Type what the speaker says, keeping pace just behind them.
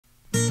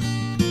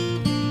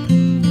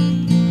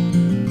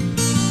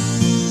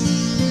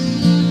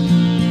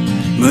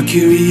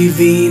Mercury,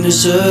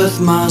 Venus, Earth,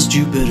 Mars,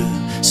 Jupiter,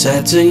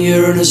 Saturn,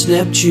 Uranus,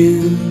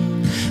 Neptune.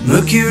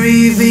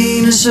 Mercury,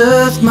 Venus,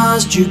 Earth,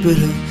 Mars,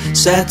 Jupiter,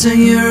 Saturn,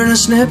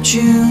 Uranus,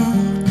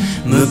 Neptune.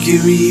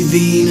 Mercury,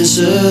 Venus,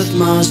 Earth,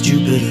 Mars,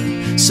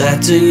 Jupiter,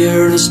 Saturn,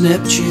 Uranus,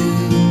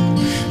 Neptune.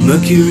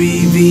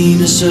 Mercury,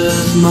 Venus,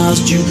 Earth, Mars,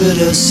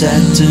 Jupiter,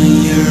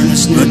 Saturn,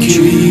 Uranus, Neptune.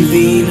 Mercury,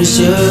 Venus,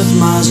 Earth,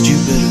 Mars,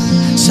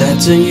 Jupiter,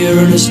 Saturn,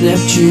 Uranus,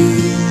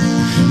 Neptune.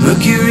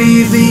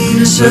 Mercury,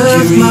 Venus,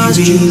 Earth, Mars,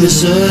 Jupiter,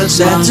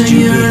 Saturn,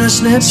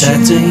 Uranus, Neptune.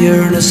 Saturn,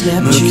 Uranus,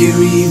 Neptune.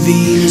 Mercury,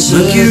 Venus,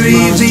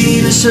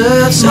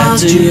 Earth,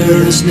 Mars,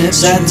 Jupiter,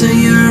 Saturn,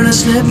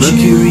 Uranus, Neptune.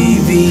 Mercury,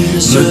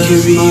 Venus,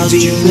 Earth, Mars,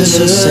 Jupiter,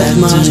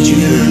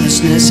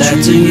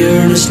 Saturn,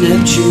 Uranus,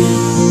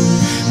 Neptune.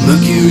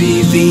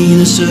 Mercury,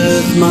 Venus,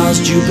 Earth, Mars,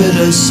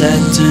 Jupiter,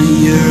 Saturn,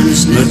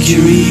 Uranus, Neptune.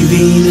 Mercury,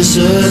 Venus,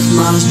 Earth,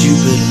 Mars,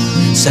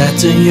 Jupiter,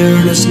 Saturn,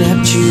 Uranus,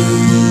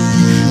 Neptune.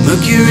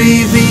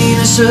 Mercury,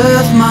 Venus,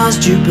 Earth, Mars,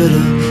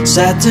 Jupiter,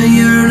 Saturn,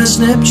 Uranus,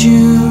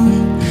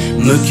 Neptune.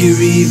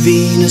 Mercury,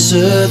 Venus,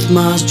 Earth,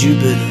 Mars,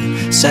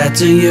 Jupiter,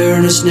 Saturn,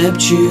 Uranus,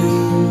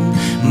 Neptune.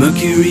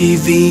 Mercury,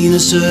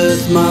 Venus,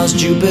 Earth, Mars,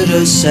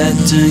 Jupiter,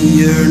 Saturn,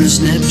 Uranus,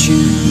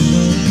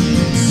 Neptune.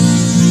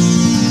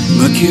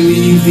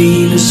 Mercury,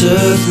 Venus,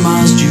 Earth,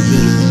 Mars,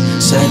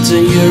 Jupiter,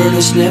 Saturn,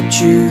 Uranus,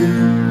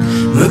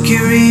 Neptune.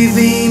 Mercury,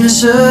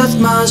 Venus, Earth,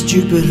 Mars,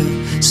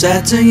 Jupiter,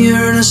 Saturn,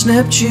 Uranus,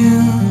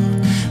 Neptune.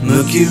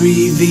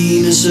 Mercury,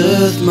 Venus,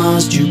 Earth,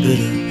 Mars,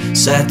 Jupiter,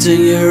 Saturn,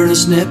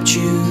 Uranus,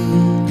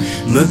 Neptune.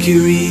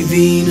 Mercury,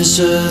 Venus,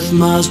 Earth,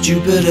 Mars,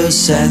 Jupiter,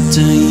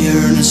 Saturn,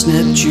 Uranus,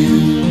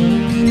 Neptune.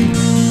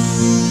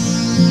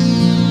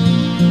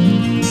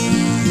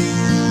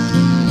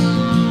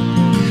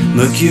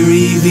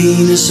 Mercury,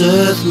 Venus,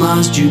 Earth,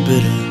 Mars,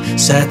 Jupiter,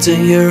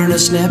 Saturn,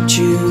 Uranus,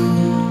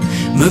 Neptune.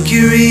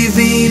 Mercury,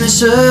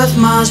 Venus, Earth,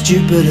 Mars,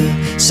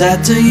 Jupiter,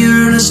 Saturn,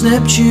 Uranus,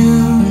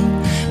 Neptune.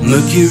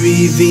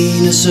 Mercury,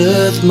 Venus,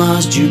 Earth,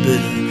 Mars,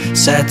 Jupiter,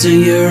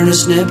 Saturn,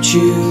 Uranus,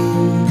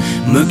 Neptune.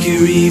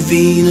 Mercury,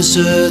 Venus,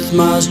 Earth,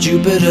 Mars,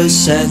 Jupiter,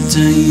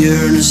 Saturn,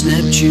 Uranus,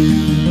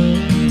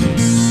 Neptune.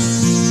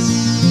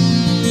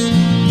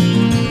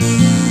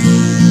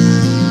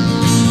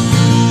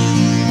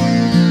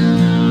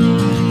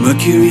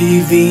 Mercury,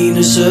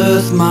 Venus,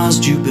 Earth, Mars,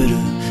 Jupiter,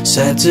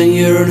 Saturn,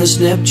 Uranus,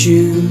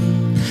 Neptune.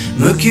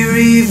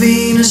 Mercury,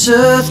 Venus,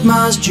 Earth,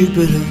 Mars,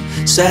 Jupiter,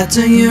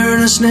 Saturn,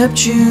 Uranus,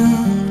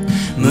 Neptune.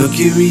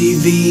 Mercury,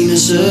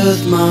 Venus,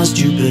 Earth, Mars,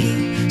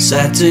 Jupiter,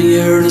 Saturn,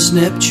 Uranus,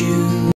 Neptune.